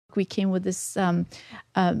We came with this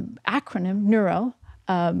acronym, Neuro,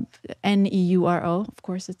 N.E.U.R.O. Of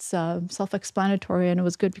course, it's self-explanatory, and it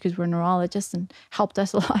was good because we're neurologists and helped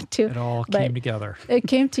us a lot too. It all came together. It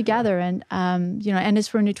came together, and N is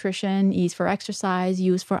for nutrition, E is for exercise,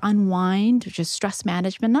 U is for unwind, which is stress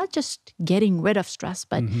management, not just getting rid of stress,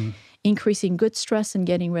 but increasing good stress and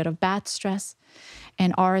getting rid of bad stress.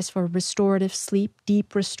 And R is for restorative sleep,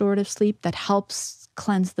 deep restorative sleep that helps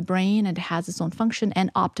cleanse the brain and it has its own function,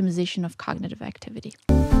 and optimization of cognitive activity.